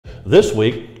This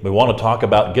week, we want to talk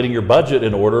about getting your budget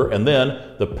in order and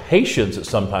then the patience it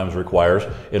sometimes requires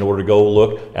in order to go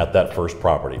look at that first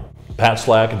property. Pat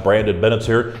Slack and Brandon Bennett's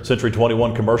here, Century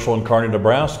 21 Commercial in Kearney,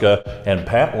 Nebraska. And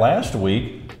Pat, last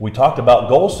week, we talked about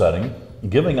goal setting,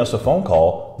 giving us a phone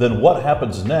call. Then what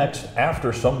happens next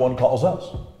after someone calls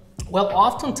us? Well,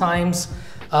 oftentimes,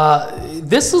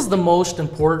 this is the most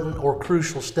important or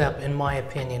crucial step, in my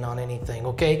opinion, on anything,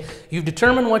 okay? You've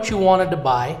determined what you wanted to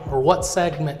buy or what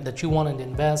segment that you wanted to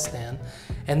invest in,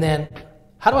 and then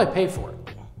how do I pay for it?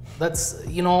 That's,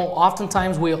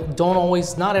 oftentimes we don't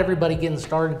always, not everybody getting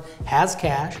started has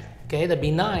cash, okay? That'd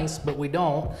be nice, but we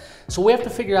don't. So we have to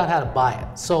figure out how to buy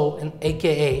it, so,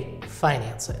 AKA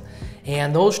finance it.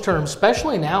 And those terms,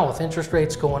 especially now with interest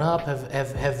rates going up,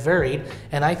 have varied.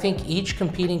 And I think each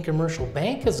competing commercial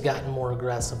bank has gotten more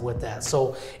aggressive with that.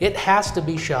 So it has to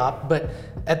be shopped. But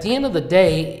at the end of the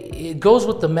day, it goes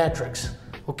with the metrics.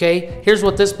 Okay, here's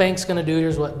what this bank's going to do.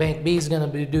 Here's what Bank B is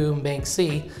going to do, and Bank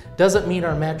C doesn't meet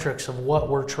our metrics of what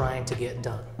we're trying to get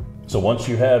done. So once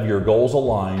you have your goals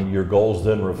aligned, your goals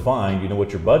then refined, you know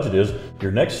what your budget is,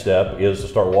 your next step is to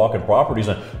start walking properties.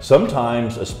 And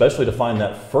sometimes, especially to find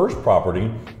that first property,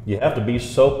 you have to be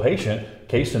so patient.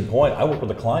 Case in point, I worked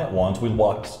with a client once. We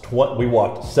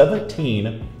walked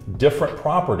 17 different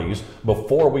properties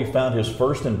before we found his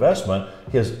first investment,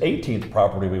 his 18th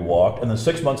property we walked, and then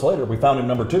 6 months later, we found him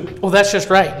number 2. Well, that's just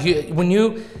right.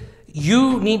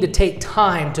 You need to take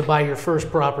time to buy your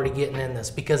first property getting in this,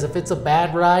 because if it's a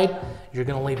bad ride, you're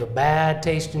going to leave a bad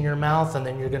taste in your mouth and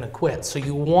then you're going to quit. So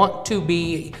you want to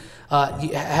be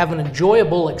have an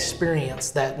enjoyable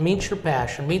experience that meets your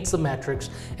passion, meets the metrics,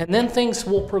 and then things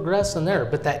will progress in there.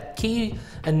 But that key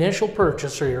initial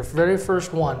purchase, or your very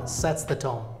first one, sets the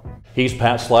tone. He's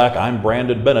Pat Slack. I'm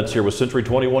Brandon Bennett here with Century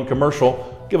 21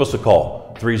 Commercial. Give us a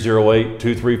call,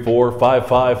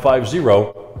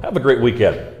 308-234-5550. Have a great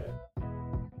weekend.